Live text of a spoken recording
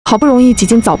好不容易挤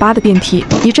进早八的电梯，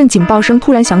一阵警报声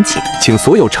突然响起，请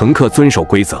所有乘客遵守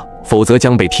规则，否则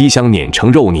将被梯箱碾成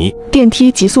肉泥。电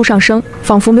梯急速上升，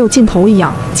仿佛没有尽头一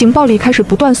样。警报里开始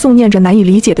不断诵念着难以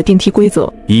理解的电梯规则。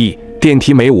1. 电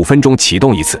梯每5分钟启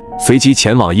动一次，随机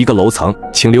前往一个楼层，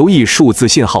请留意数字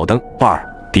信号灯。2.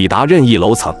 抵达任意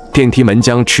楼层，电梯门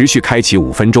将持续开启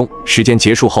5分钟，时间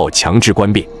结束后强制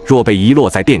关闭。若被遗落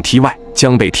在电梯外，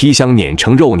将被梯箱碾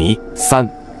成肉泥。3.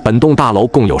 本栋大楼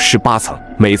共有18层，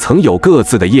每层有各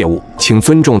自的业务，请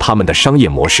尊重他们的商业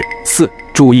模式。4.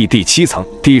 注意第7层、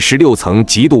第16层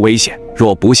极度危险，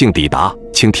若不幸抵达，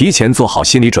请提前做好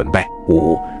心理准备。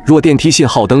5. 若电梯信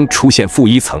号灯出现负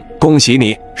1层，恭喜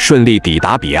你顺利抵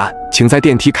达彼岸，请在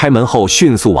电梯开门后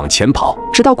迅速往前跑，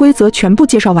直到规则全部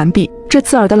介绍完毕。这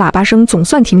刺耳的喇叭声总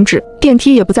算停止，电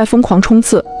梯也不再疯狂冲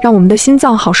刺，让我们的心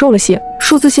脏好受了些。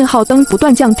数字信号灯不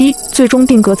断降低，最终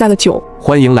定格在了9。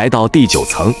欢迎来到第9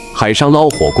层海上捞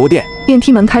火锅店。电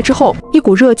梯门开之后，一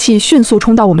股热气迅速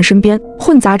冲到我们身边，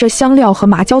混杂着香料和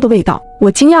麻椒的味道。我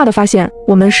惊讶地发现，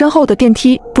我们身后的电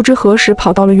梯不知何时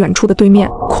跑到了远处的对面，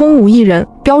空无一人，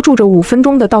标注着5分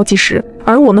钟的倒计时。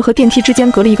而我们和电梯之间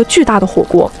隔了一个巨大的火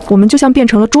锅，我们就像变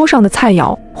成了桌上的菜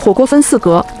肴。火锅分4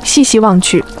格，细细望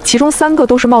去，其中3个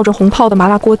都是冒着红泡的麻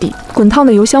辣锅底，滚烫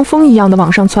的油香风一样的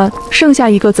往上窜，剩下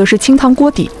一个则是清汤锅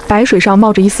底，白水上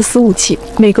冒着一丝丝雾气。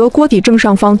每格锅底正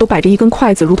上方都摆着一根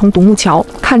筷子，如同独木桥。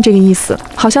看这个意思，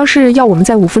好像是要我们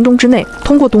在5分钟之内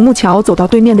通过独木桥走到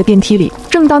对面的电梯里。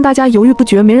正当大家犹豫不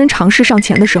决，没人尝试上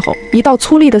前的时候，一道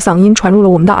粗粝的嗓音传入了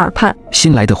我们的耳畔：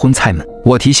新来的荤菜们，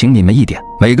我提醒你们一点，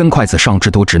每根筷子上至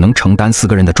都只能承担4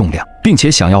个人的重量，并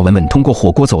且想要稳稳通过火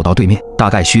锅走到对面，大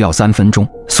概需要3分钟，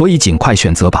所以尽快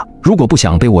选择吧。如果不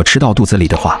想被我吃到肚子里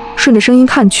的话。顺着声音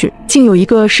看去，竟有一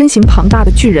个身形庞大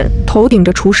的巨人，头顶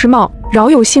着厨师帽，饶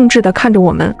有兴致地看着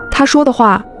我们。他说的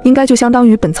话应该就相当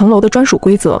于本层楼的专属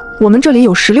规则。我们这里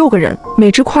有16个人，每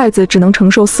只筷子只能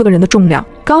承受4个人的重量，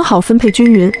刚好分配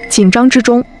均匀。紧张之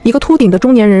中，一个秃顶的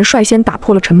中年人率先打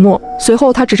破了沉默，随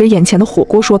后他指着眼前的火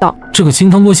锅说道：这个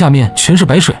清汤锅下面全是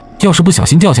白水，要是不小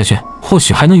心掉下去，或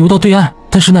许还能游到对岸，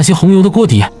但是那些红油的锅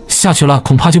底下去了，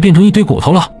恐怕就变成一堆骨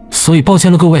头了。所以抱歉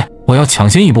了各位，我要抢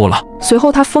先一步了。随后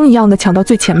他风一样的抢到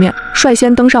最前面，率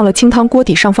先登上了清汤锅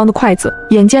底上方的筷子。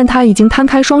眼见他已经摊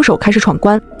开双手开始闯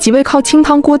关，几位靠清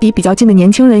汤锅底比较近的年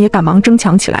轻人也赶忙争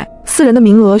抢起来。4人的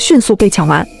名额迅速被抢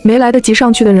完，没来得及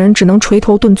上去的人只能垂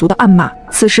头顿足的暗骂。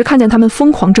此时看见他们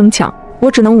疯狂争抢，我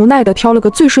只能无奈地挑了个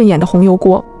最顺眼的红油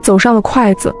锅，走上了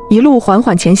筷子，一路缓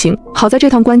缓前行。好在这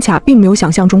趟关卡并没有想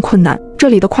象中困难，这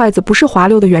里的筷子不是滑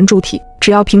溜的圆柱体，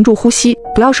只要屏住呼吸，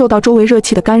不要受到周围热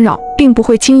气的干扰，并不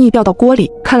会轻易掉到锅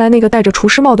里。看来那个戴着厨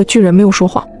师帽的巨人没有说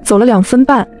谎。走了2分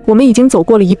半，我们已经走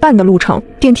过了一半的路程，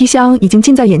电梯箱已经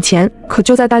近在眼前。可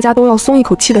就在大家都要松一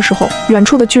口气的时候，远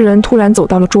处的巨人突然走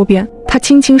到了桌边，他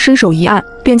轻轻伸手一按，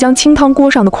便将清汤锅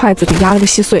上的筷子给压了个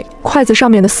稀碎。筷子上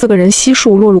面的4个人悉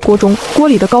数落入锅中，锅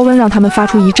里的高温让他们发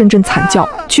出一阵阵惨叫。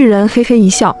巨人嘿嘿一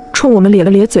笑，冲我们咧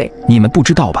了咧嘴：你们不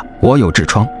知道吧，我有痔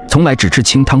疮，从来只吃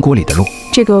清汤锅里的肉。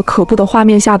这个可怖的画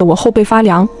面吓得我后背发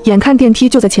凉，眼看电梯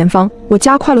就在前方，我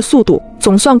加快了速度，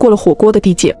总算过了火锅的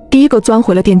地界，第一个钻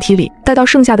回了电梯里。待到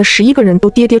剩下的11个人都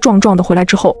跌跌撞撞的回来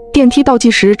之后，电梯倒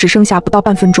计时只剩下不到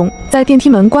半分钟。在电梯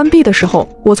门关闭的时候，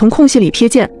我从空隙里瞥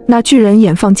见那巨人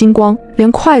眼放金光，连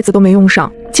筷子都没用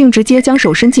上，竟直接将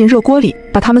手伸进热锅里，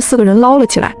把他们4个人捞了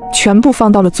起来，全部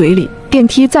放到了嘴里。电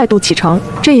梯再度启程，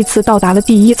这一次到达了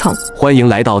第1层。欢迎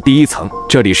来到第1层，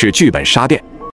这里是剧本杀店，